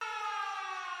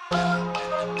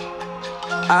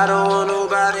I don't want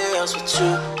nobody else with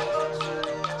you.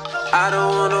 I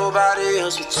don't want nobody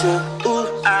else with you. Ooh,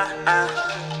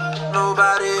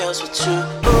 nobody else with you.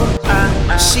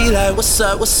 Ooh, She like, what's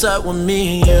up with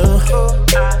me and you?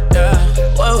 Yeah.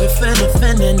 What we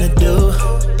finna to do?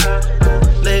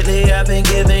 Lately I've been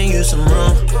giving you some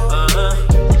room.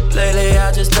 Lately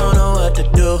I just don't know what to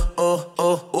do.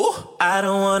 I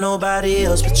don't want nobody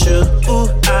else but you.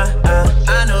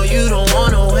 I know you don't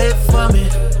wanna wait for me.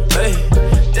 Hey,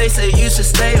 they say you should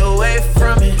stay away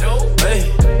from me.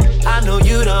 Hey, I know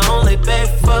you the only babe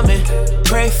for me.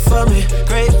 Pray for me,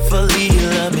 gratefully you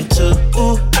love me too.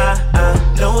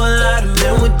 I know a lot of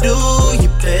men would do you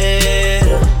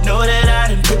better. Know that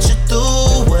I done put you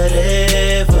through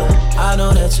whatever. I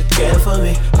know that you care for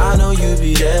me. I know you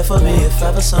be there for me. If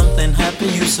ever something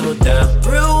happened, you so down.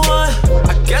 Real one,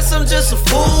 I guess I'm just a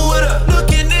fool with her.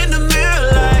 Looking in the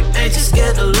mirror like, ain't you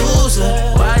scared to lose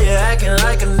her? Why you acting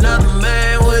like another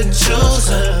man wouldn't choose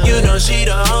her? You know she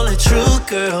the only true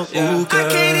girl. Ooh, girl.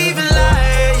 I can't even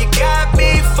lie, you got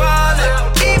me falling.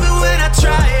 Even when I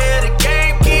try it, the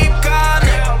game keep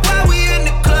calling. Why we in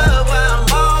the club where I'm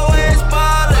always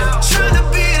ballin'? Trying to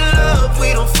be in love,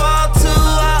 we don't fall too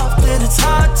often. It's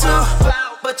hard to,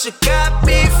 but you got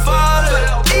me falling.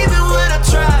 Even when I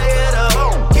try it, I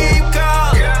won't keep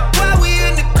calling. Why we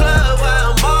in the club where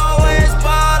I'm always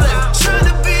ballin'? Trying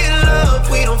to be in love,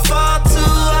 we don't fall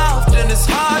too often. It's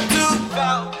hard to,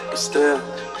 but still,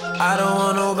 I don't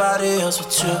want nobody else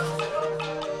with you.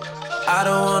 I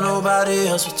don't want nobody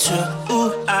else with you.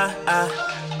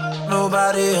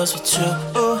 Nobody else with you.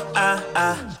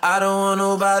 I don't want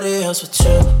nobody else with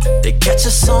you. They catch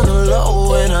us on the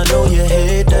low and I know you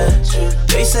hate that.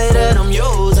 They say that I'm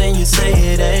yours and you say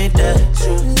it ain't that.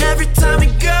 And every time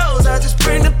it goes, I just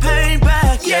bring the pain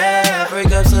back. Yeah,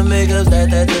 breakups and makeups,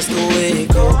 that's just the way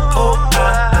it goes.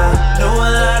 I know a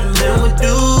lot of men would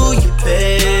do you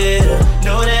better.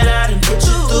 Know that I done put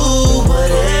you through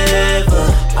whatever.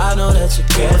 I know that you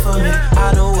care for me.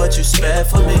 I know what you spare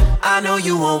for me. I know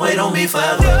you won't wait on me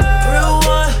forever. Real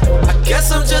one, I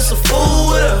guess I'm just a fool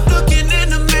with her. Looking in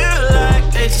the mirror like,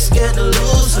 ain't you scared to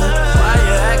lose her? Why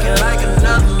you acting like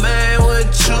another man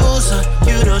would choose her?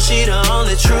 You know she the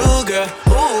only true girl.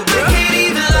 Ooh, girl. You can't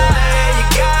even lie, you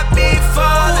got me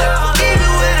falling.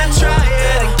 Even when I try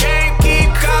it, the game keep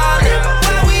calling.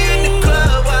 Why we in the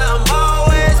club where I'm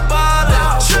always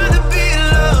ballin'? Trying to be in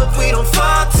love, we don't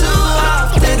fall too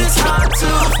often. It's hard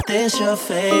to. This your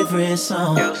favorite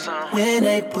song when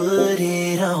they put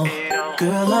it on.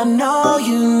 Girl, I know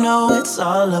you know it's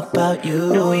all about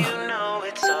you.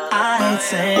 I ain't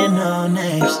saying no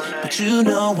names, but you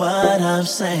know what I'm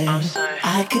saying.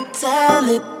 I could tell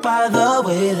it by the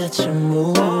way that you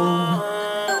move.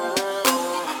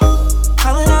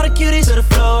 Calling all the cuties to the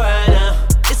floor right now.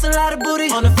 It's a lot of booty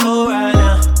on the floor right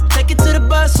now. Take it to the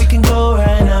bus, we can go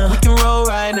right now. We can roll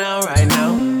right now, right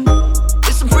now.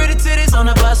 There's some pretty titties on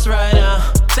the bus right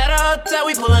now. At a hotel,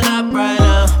 we pulling up right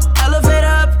now. Elevate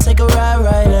up, take a ride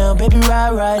right now. Baby,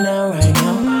 ride right now, right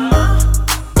now.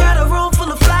 Got a room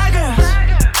full of fly girls.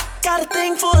 Got a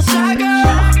thing for a shy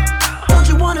girl. Don't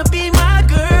you wanna be my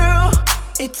girl?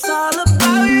 It's all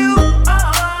about you.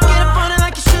 Get up on it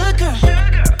like you should, girl.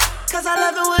 Cause I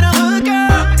love it when a hood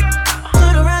girl.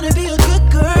 Turn around and be a good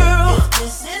girl.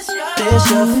 This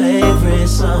your favorite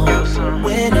song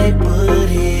when they put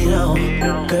it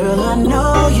on. Girl, I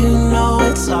know you know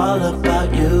it's all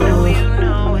about you.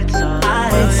 I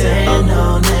ain't saying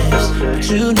no names, but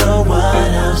you know what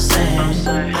I'm saying.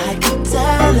 I can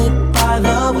tell it by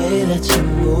the way that you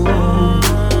move.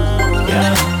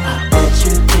 Yeah, I bet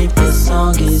you think this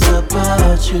song is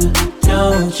about you,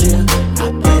 don't you?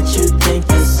 I bet you think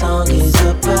this song is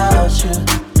about you.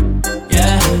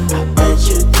 Yeah, I bet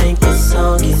you think this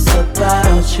song is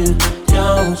about you,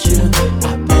 don't you?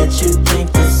 I bet you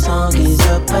think this song is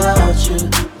about you.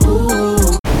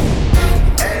 Ooh.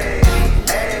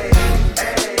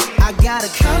 I got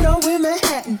a condo in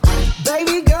Manhattan.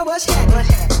 Baby girl, what's happening?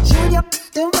 Junior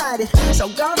invited, so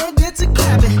go and get to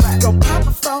clapping. Go pop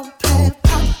it for a plan,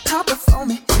 pop it for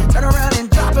me. Turn around and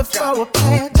drop it for a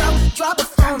plan, drop it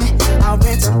for me. I'll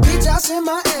rent a beach house in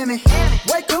Miami.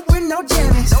 Wake up with no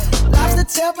jammies. Lobster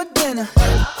tail for dinner.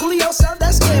 Julio served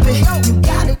that scampi. You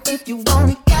got it if you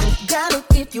want it. Got it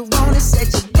if you want it.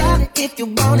 Said you got it if you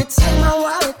want it. Take my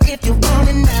wallet if you want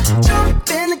it now. Jump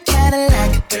in the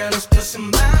Cadillac. Girl, let's put some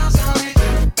miles on it.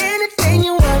 Anything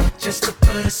you want, just to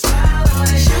put a smile on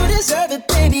it. You deserve it,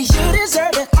 baby. You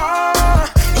deserve it all.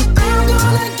 And I'm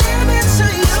gonna give it to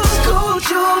you. Gold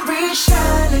jewelry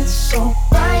shining so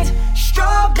bright.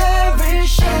 Strawberry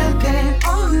champagne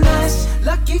on us.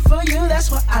 Lucky for you, that's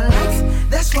what I like.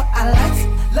 That's what I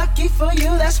like. Lucky for you,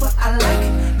 that's what I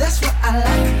like. That's what I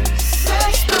like.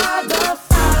 Sex by the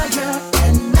fire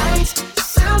at night.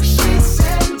 Silk sheets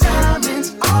and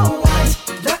diamonds, all white.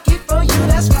 Lucky for you,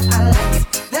 that's what I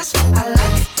like. That's what I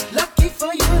like. Lucky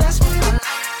for you, that's what I like.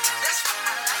 That's what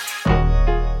I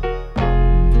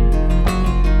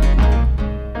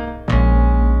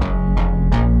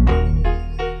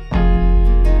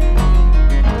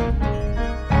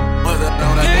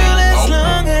Girl, as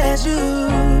long as you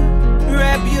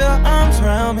wrap your arms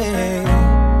around me,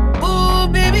 ooh,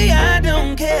 baby, I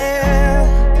don't care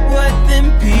what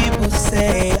them people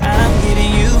say. I'm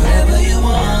giving you whatever you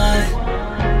want.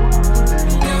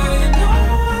 Girl, you know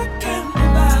I can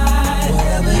provide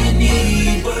whatever you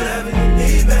need. Whatever you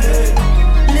need, baby.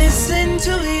 Listen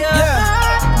to your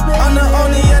heart, baby. I'm the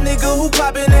only young nigga who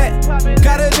poppin' that.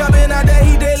 Got her jumpin' out that,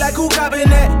 he dead like who coppin'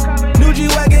 that. New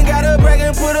G-Wagon got her brag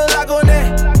and put a lock on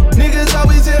that. Niggas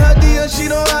always in her DM, she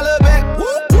don't holler back.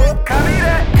 Whoop, whoop, copy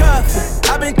that. Cuffin',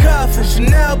 I been cuffin',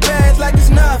 Chanel bags like it's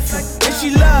nothing. And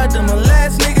she loved him, her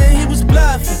last nigga, he was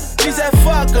bluffing. She said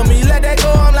fuck him, he let that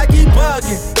go, I'm like he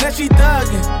bugging. Now she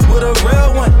thuggin' with a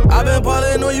real one. I been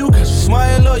ballin' on you, cause you smart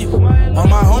and loyal. All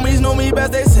my homies know me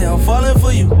best, they say I'm fallin'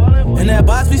 for you. And that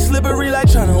boss be slippery like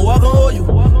tryna walk on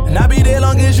oil. And I be there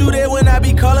long as you there when I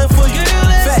be callin' for you. Girl,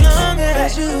 as long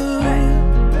as you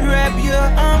wrap your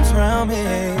arms around me,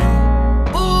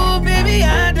 ooh, baby,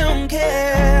 I don't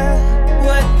care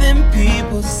what them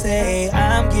people say.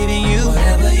 I'm giving you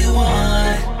whatever you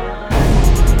want.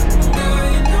 Girl,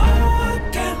 you know I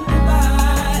can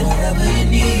provide whatever you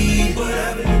need.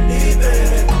 Whatever you need,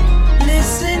 baby.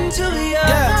 Listen to your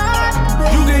heart,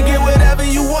 baby. You can get whatever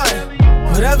you want,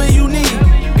 whatever you need.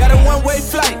 Got a one-way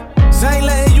flight, so I ain't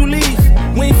letting you leave.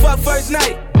 We ain't fuck first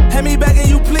night, had me begging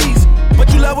you please. But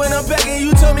you love when I'm begging,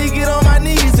 you told me get on my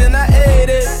knees. And I ate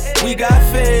it, we got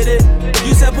faded.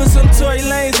 You said put some Tory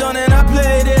Lanez on and I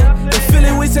played it. The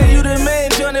feeling we say you the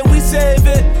main joint and we save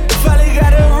it. Finally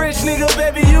got a rich nigga,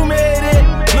 baby, you made it.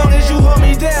 Long as you hold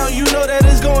me down, you know that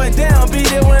it's going down. Be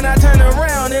there when I turn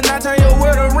around and I turn your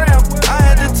word around. I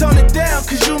had to tone it down,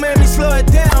 cause you made me slow it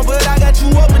down. But I got you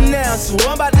open now, so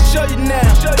I'm about to show you now.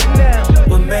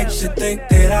 What makes you think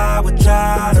that I would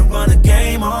try to run a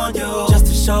game on you? Just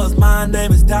to show us my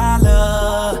name is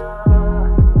Dollar.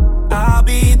 I'll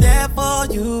be there for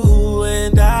you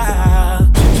and I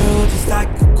treat you just like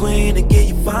a queen and give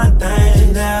you fine things.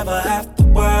 You never have to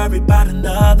worry about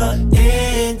another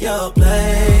in your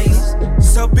place.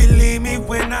 So believe me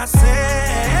when I say,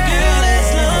 girl,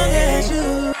 as long as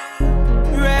you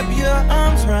wrap your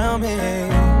arms around me,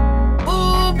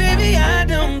 ooh, baby, I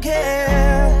don't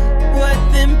care what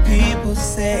them people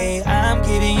say. I'm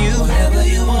giving you whatever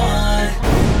you want.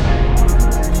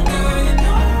 Girl, you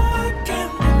know I can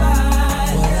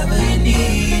provide whatever you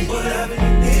need. Whatever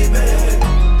you need, baby.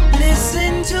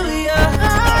 Listen to your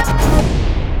heart.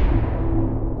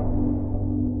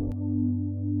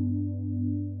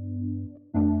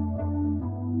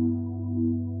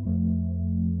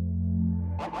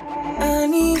 I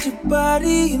need your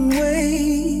body in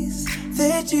ways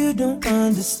that you don't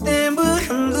understand, but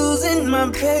I'm losing my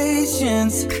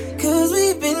patience. Cause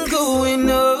we've been going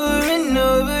over and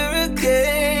over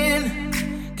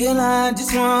again. Girl, I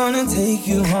just wanna take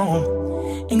you home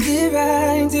and get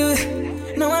right into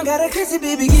it. No, I gotta kiss it,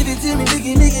 baby, give it to me, lick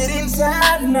it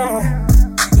inside now.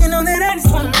 You know that I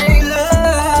just wanna make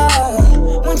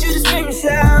love. Want you to scream and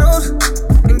shout.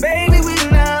 And baby,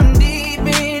 we're now deep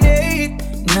in it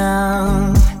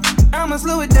now. I'ma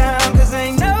slow it down, cause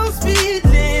ain't no speed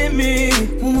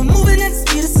limit. When we're moving at the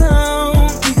speed of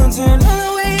sound, we gon' turn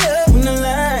all the way up when the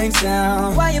lights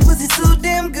down. Why your pussy so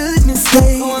damn good, Miss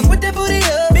Slay? Go on, put that booty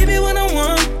up, baby,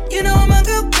 one-on-one. You know I'ma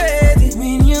go crazy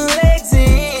when your legs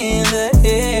in the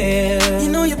air. You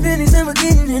know your pennies never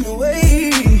getting in the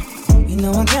way. You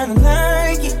know I kinda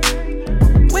like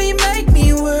it when you make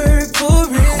me work for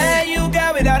it. Hey, you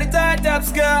got without a tied-up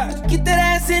skirt. Get that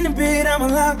ass in the bed, I'ma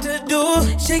lock the door.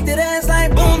 Shake that ass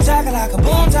like boom chakalaka,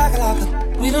 boom chakalaka.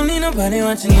 We don't need nobody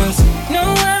watching us. No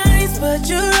eyes but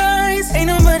your eyes. Ain't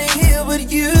nobody here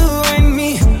but you and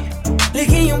me.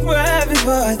 Licking your private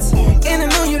parts, and I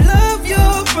know you love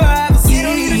your privacy. You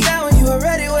don't need a shower, you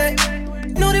already wet.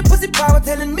 Know that pussy power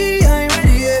telling me I ain't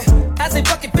ready yet. I say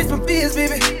fuck it, face my fears,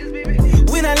 baby.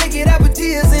 When I lick it, I put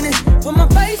tears in it. Put my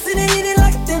face in it, eat it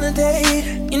like a dinner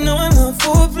date. You know I love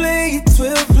foreplay,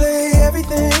 12 play,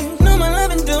 everything. No, my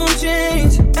loving don't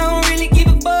change. I don't really give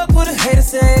a fuck what a hater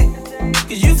say.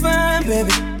 Cause you fine,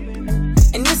 baby.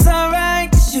 And it's alright,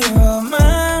 cause you're all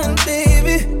mine,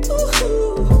 baby.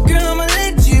 Ooh. Girl, I'ma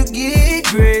let you get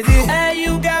crazy. Hey,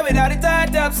 you got without a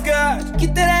tied up skirt.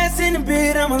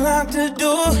 lock the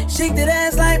door. Shake that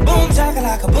ass like boom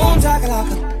chakalaka, boom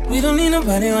chakalaka. We don't need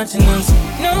nobody watching us.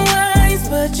 No eyes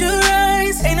but your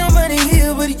eyes. Ain't nobody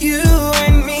here but you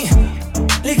and me.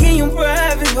 Licking your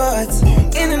private parts,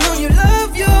 and I know you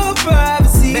love your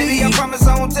privacy. Baby, I promise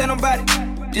I won't tell nobody.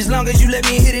 Just long as you let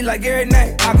me hit it like every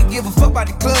night. I can give a fuck about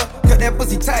the club, cut that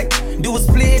pussy tight. Do a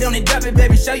split on it, drop it,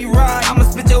 baby, show you ride. I'ma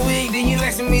split your wig, then you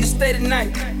asking me to stay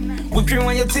tonight. Whip cream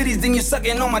on your titties, then you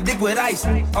sucking on my dick with ice.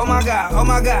 Oh my god,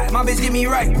 my bitch get me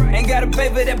right. Ain't gotta pay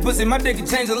for that pussy, my dick can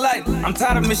change a life. I'm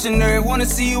tired of missionary, wanna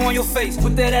see you on your face.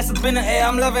 Put that ass up in the air,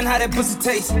 I'm loving how that pussy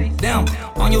tastes. Damn,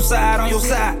 on your side.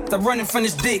 Stop running from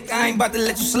this dick, I ain't about to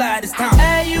let you slide this time.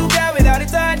 Hey, you got without a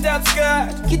tie, top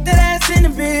skirt. Get that ass in the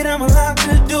bed, I'ma lock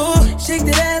the door. Shake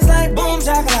that ass